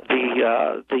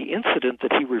the incident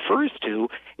that he refers to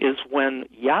is when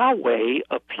Yahweh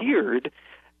appeared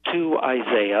to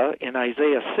Isaiah in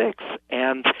Isaiah 6,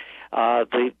 and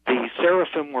the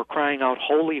seraphim were crying out,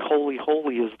 "Holy, holy,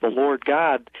 holy is the Lord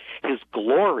God. His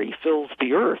glory fills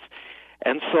the earth."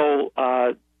 And so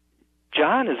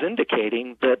John is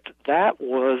indicating that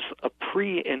was a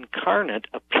pre-incarnate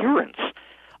appearance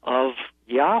of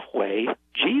Yahweh,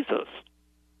 Jesus,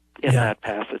 in that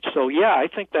passage. So, I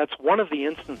think that's one of the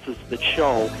instances that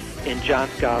show in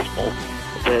John's Gospel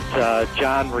that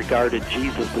John regarded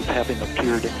Jesus as having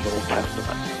appeared in the Old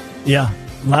Testament. Yeah,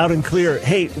 loud and clear.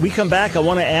 Hey, we come back. I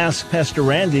want to ask Pastor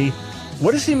Randy,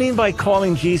 what does he mean by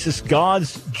calling Jesus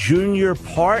God's junior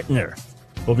partner?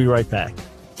 We'll be right back.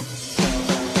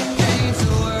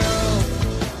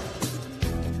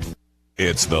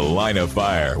 It's The Line of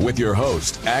Fire with your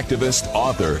host, activist,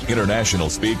 author, international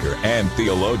speaker, and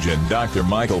theologian, Dr.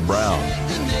 Michael Brown.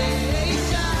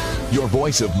 Your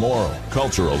voice of moral,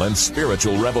 cultural, and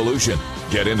spiritual revolution.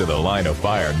 Get into The Line of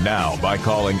Fire now by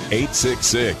calling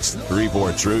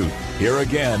 866-34-TRUTH. Here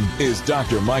again is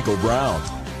Dr. Michael Brown.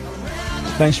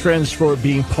 Thanks, friends, for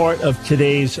being part of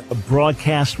today's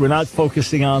broadcast. We're not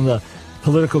focusing on the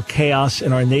political chaos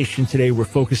in our nation today. We're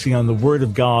focusing on the Word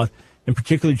of God, in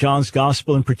particular John's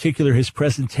Gospel, in particular his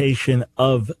presentation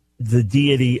of the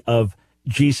deity of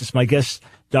Jesus. My guest,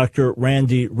 Dr.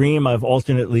 Randy Ream, I've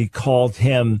alternately called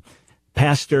him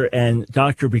pastor and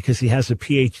doctor because he has a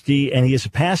PhD and he is a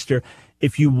pastor.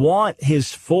 If you want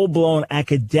his full-blown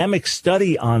academic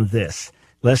study on this,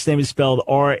 last name is spelled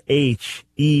R-H-E-A-U-M-E.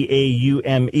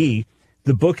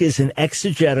 The book is an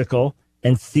exegetical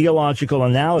and theological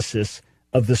analysis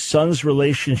of the Son's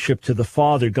relationship to the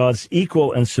Father, God's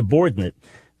equal and subordinate.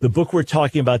 The book we're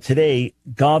talking about today,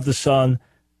 God the Son,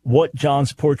 What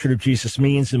John's Portrait of Jesus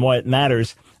Means and Why It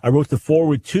Matters. I wrote the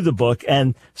foreword to the book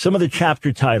and some of the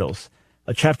chapter titles.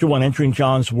 Chapter 1, Entering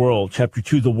John's World. Chapter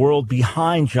 2, The World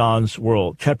Behind John's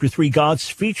World. Chapter 3, God's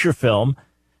Feature Film.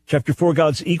 Chapter 4,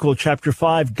 God's Equal. Chapter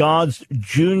 5, God's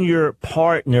Junior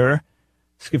Partner.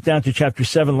 Skip down to Chapter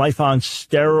 7, Life on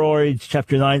Steroids.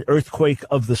 Chapter 9, Earthquake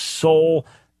of the Soul.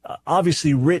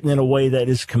 Obviously written in a way that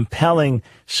is compelling.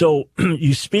 So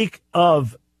you speak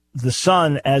of the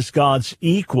Son as God's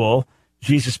equal,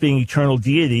 Jesus being eternal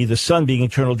deity, the Son being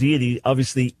eternal deity,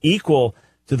 obviously equal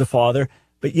to the Father,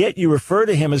 but yet you refer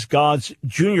to him as God's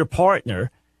junior partner.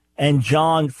 And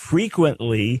John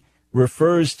frequently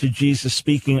refers to Jesus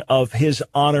speaking of his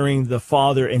honoring the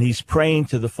Father, and he's praying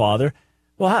to the Father.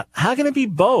 Well, how can it be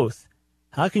both?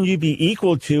 How can you be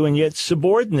equal to and yet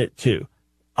subordinate to?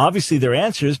 Obviously, there are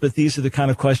answers, but these are the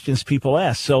kind of questions people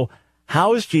ask. So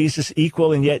how is Jesus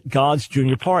equal and yet God's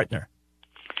junior partner?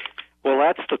 Well,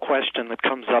 that's the question that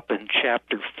comes up in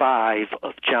chapter 5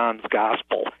 of John's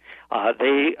Gospel.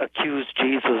 They accuse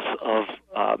Jesus of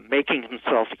making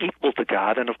himself equal to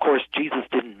God, and of course, Jesus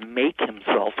didn't make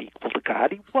himself equal to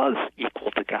God. He was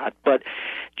equal to God, but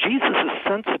Jesus is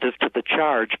sensitive to the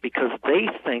charge because they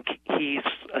think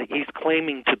he's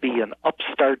claiming to be an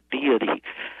upstart deity,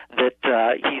 that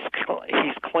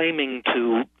he's claiming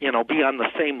to be on the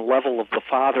same level of the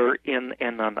Father in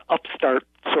an upstart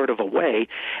sort of a way,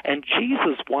 and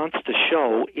Jesus wants to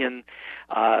show in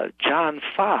John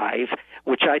 5,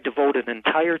 which I devote an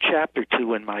entire chapter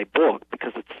to in my book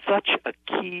because it's such a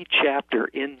key chapter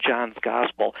in John's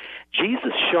Gospel.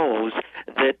 Jesus shows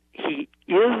that he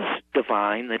is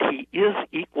divine, that he is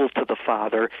equal to the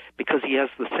Father because he has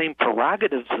the same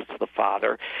prerogatives as the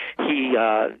Father. He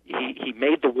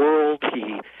made the world.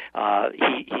 He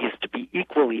is to be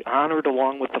equally honored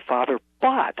along with the Father.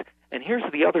 But, and here's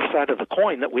the other side of the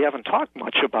coin that we haven't talked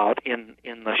much about in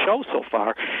the show so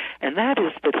far, and that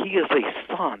is that he is a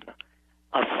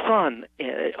son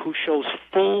who shows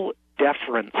full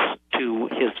deference to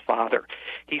his Father.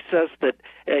 He says that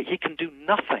he can do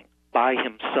nothing by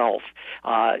himself.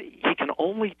 He can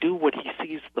only do what he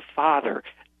sees the Father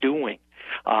doing.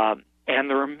 And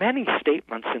there are many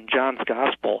statements in John's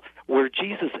Gospel where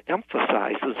Jesus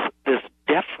emphasizes this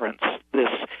deference, this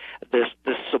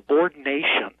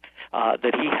subordination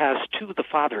that he has to the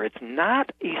Father. It's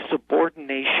not a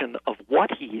subordination of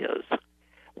what he is.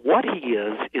 What he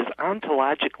is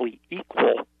ontologically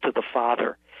equal to the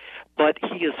Father, but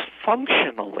he is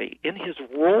functionally, in his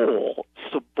role,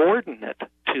 subordinate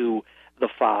to the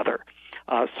Father.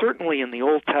 Certainly in the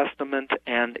Old Testament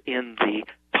and in the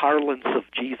parlance of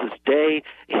Jesus' day,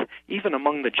 even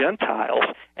among the Gentiles,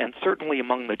 and certainly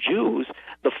among the Jews,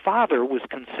 the Father was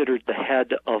considered the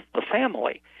head of the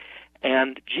family.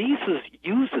 And Jesus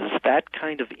uses that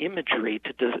kind of imagery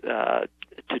to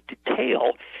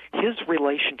detail his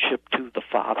relationship to the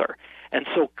Father. And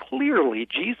so clearly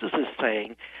Jesus is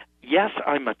saying, yes,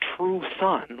 I'm a true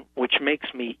son, which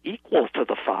makes me equal to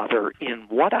the Father in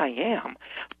what I am,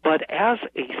 but as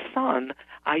a son,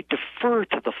 I defer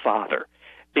to the Father.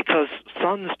 Because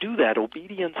sons do that,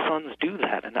 obedient sons do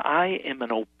that, and I am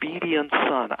an obedient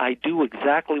son. I do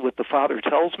exactly what the Father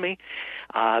tells me.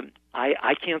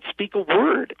 I can't speak a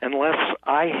word unless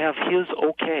I have his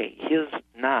okay, his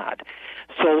nod.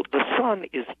 So the Son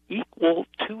is equal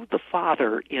to the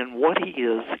Father in what he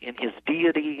is, in his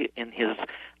deity, in his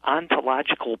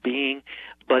ontological being,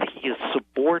 but he is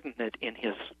subordinate in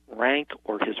his rank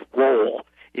or his role,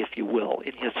 if you will,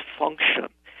 in his function.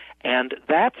 And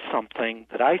that's something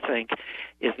that I think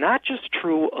is not just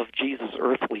true of Jesus'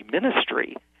 earthly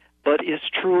ministry, but is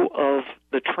true of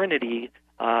the Trinity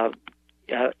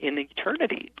in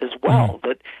eternity as well,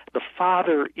 that the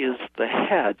Father is the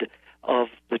head of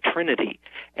the Trinity,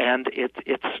 and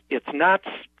it's not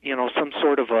some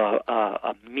sort of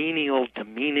a menial,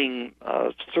 demeaning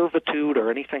servitude or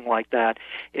anything like that.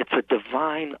 It's a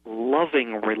divine,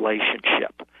 loving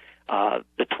relationship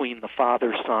between the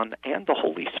Father, Son, and the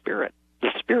Holy Spirit.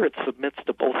 The Spirit submits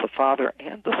to both the Father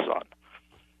and the Son.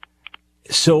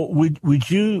 So would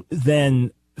you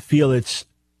then feel it's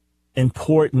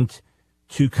important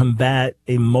to combat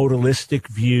a modalistic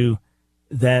view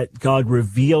that God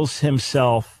reveals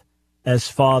himself as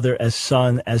Father, as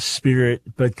Son, as Spirit,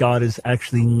 but God is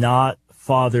actually not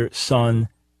Father, Son,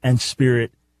 and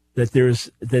Spirit, that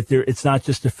it's not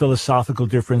just a philosophical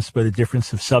difference, but a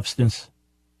difference of substance?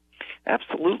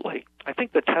 Absolutely. I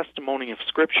think the testimony of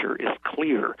Scripture is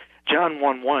clear. John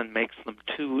 1:1 makes them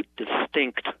two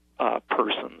distinct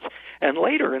persons. And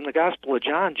later in the Gospel of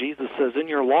John, Jesus says, in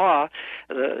your law,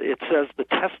 it says the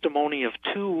testimony of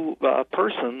two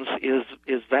persons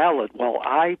is valid. Well,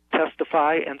 I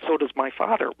testify, and so does my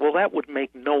Father. Well, that would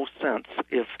make no sense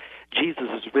if Jesus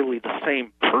is really the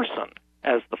same person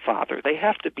as the Father. They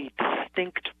have to be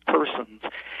distinct persons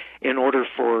in order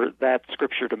for that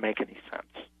Scripture to make any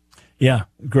sense. Yeah,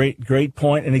 great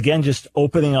point. And again, just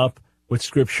opening up what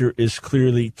Scripture is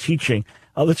clearly teaching.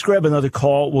 Let's grab another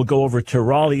call. We'll go over to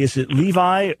Raleigh. Is it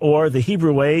Levi or the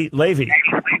Hebrew way, Levi?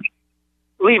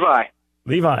 Levi.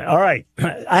 Levi. All right.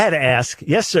 I had to ask.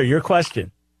 Yes, sir. Your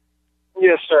question.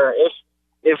 Yes, sir.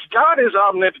 If God is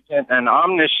omnipotent and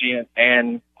omniscient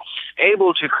and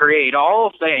able to create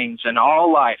all things and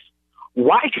all life,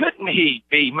 why couldn't he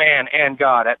be man and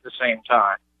God at the same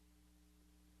time?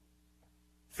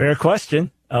 Fair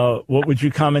question. What would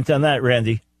you comment on that,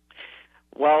 Randy?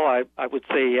 Well, I would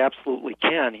say he absolutely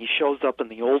can. He shows up in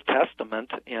the Old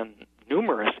Testament in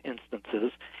numerous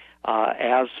instances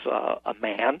as a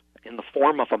man, in the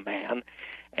form of a man.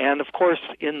 And, of course,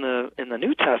 in the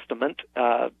New Testament,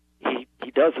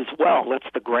 he does as well.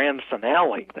 That's the grand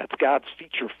finale. That's God's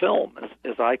feature film,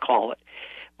 as I call it.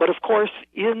 But, of course,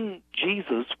 in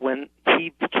Jesus, when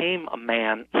he became a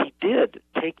man, he did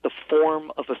take the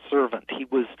form of a servant. He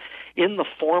was in the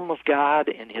form of God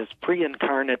in his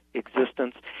pre-incarnate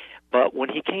existence, but when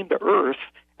he came to earth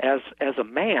as a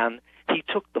man, he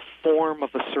took the form of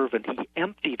a servant. He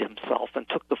emptied himself and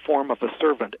took the form of a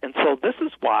servant. And so this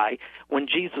is why when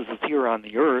Jesus is here on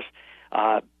the earth,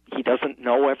 he doesn't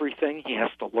know everything. He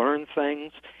has to learn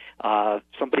things.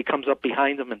 Somebody comes up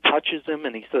behind him and touches him,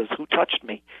 and he says, "Who touched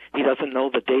me?" He doesn't know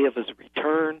the day of his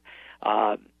return.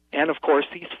 And, of course,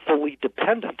 he's fully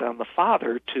dependent on the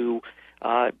Father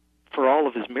for all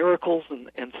of his miracles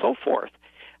and so forth.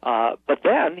 But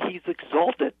then he's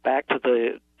exalted back to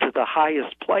the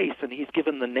highest place, and he's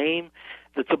given the name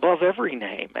that's above every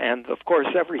name. And, of course,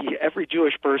 every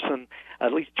Jewish person,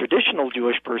 at least traditional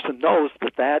Jewish person, knows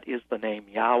that is the name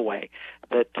Yahweh,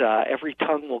 that every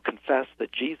tongue will confess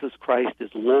that Jesus Christ is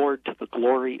Lord to the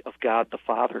glory of God the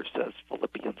Father, says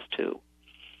Philippians 2.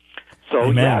 So,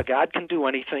 Amen. Yeah, God can do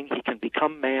anything. He can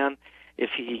become man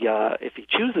if he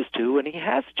chooses to, and he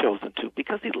has chosen to,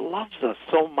 because he loves us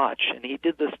so much, and he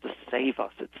did this to save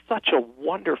us. It's such a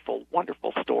wonderful,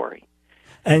 wonderful story.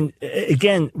 And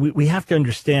again, we have to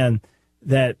understand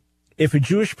that if a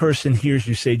Jewish person hears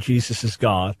you say Jesus is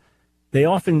God, they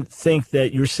often think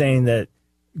that you're saying that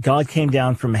God came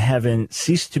down from heaven,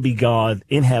 ceased to be God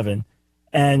in heaven,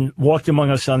 and walked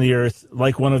among us on the earth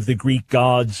like one of the Greek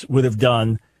gods would have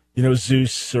done,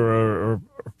 Zeus or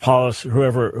Apollos,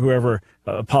 whoever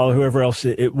else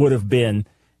it would have been,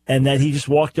 and that he just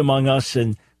walked among us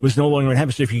and was no longer in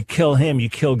heaven. So if you kill him, you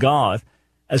kill God,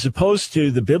 as opposed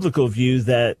to the biblical view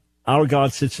that our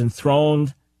God sits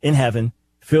enthroned in heaven,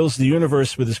 fills the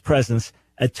universe with his presence,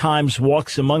 at times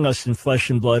walks among us in flesh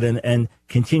and blood, and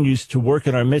continues to work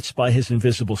in our midst by his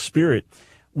invisible spirit.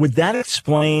 Would that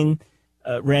explain,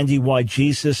 Randy, why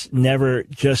Jesus never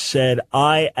just said,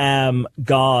 "I am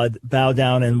God, bow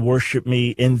down and worship me,"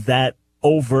 in that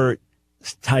overt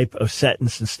type of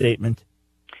sentence and statement?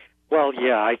 Well,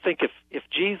 yeah, I think if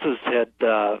Jesus had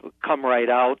come right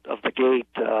out of the gate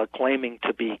claiming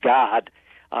to be God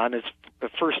on his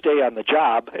first day on the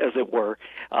job, as it were,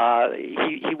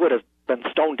 he would have been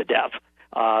stoned to death.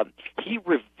 He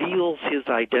reveals his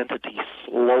identity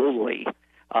slowly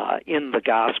in the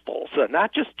Gospels,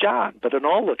 not just John, but in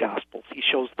all the Gospels. He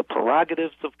shows the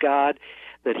prerogatives of God,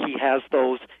 that he has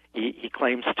those. He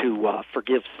claims to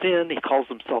forgive sin. He calls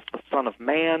himself the Son of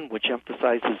Man, which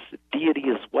emphasizes deity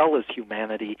as well as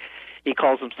humanity. He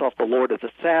calls himself the Lord of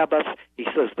the Sabbath. He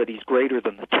says that he's greater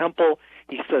than the temple.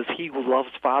 He says he who loves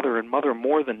father and mother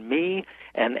more than me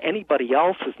and anybody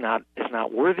else is not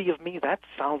worthy of me. That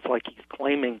sounds like he's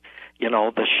claiming,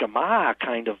 the Shema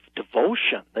kind of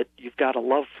devotion, that you've got to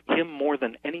love him more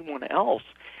than anyone else.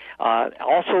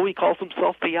 Also, he calls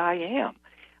himself the I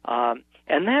Am.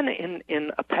 And then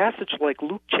in a passage like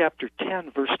Luke chapter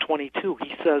 10, verse 22,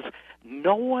 he says,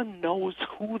 "No one knows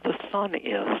who the Son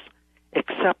is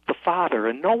except the Father,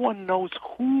 and no one knows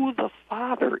who the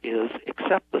Father is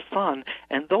except the Son,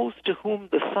 and those to whom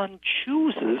the Son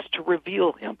chooses to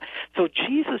reveal him." So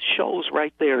Jesus shows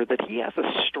right there that he has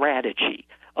a strategy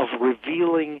of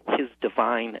revealing his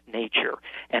divine nature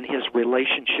and his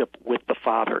relationship with the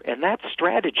Father. And that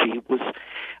strategy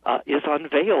is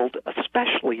unveiled,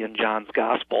 especially in John's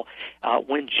Gospel.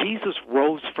 When Jesus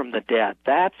rose from the dead,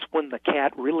 that's when the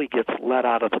cat really gets let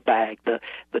out of the bag. The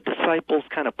disciples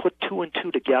kind of put two and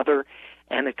two together,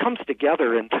 and it comes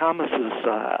together in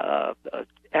Thomas's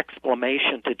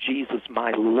exclamation to Jesus,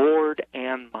 "My Lord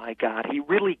and my God." He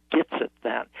really gets it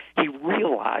then. He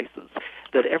realizes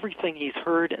that everything he's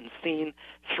heard and seen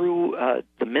through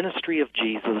the ministry of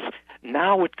Jesus,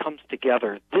 now it comes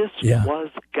together. This was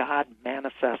God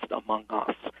manifest among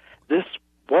us. This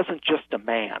wasn't just a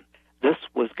man. This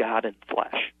was God in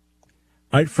flesh.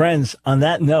 All right, friends, on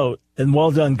that note, and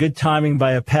well done, good timing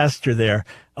by a pastor there,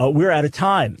 we're out of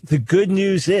time. The good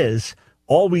news is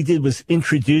all we did was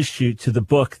introduce you to the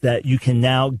book that you can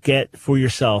now get for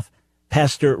yourself.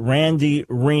 Pastor Randy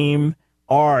Ream,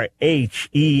 Reaume.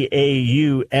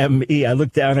 I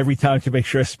look down every time to make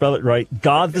sure I spell it right.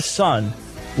 God the Son,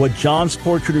 What John's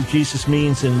Portrait of Jesus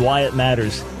Means and Why It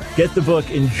Matters. Get the book,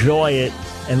 enjoy it,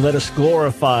 and let us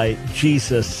glorify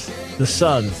Jesus, the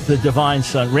Son, the divine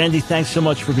Son. Randy, thanks so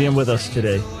much for being with us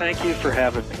today. Thank you for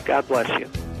having me. God bless you.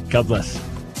 God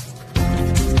bless.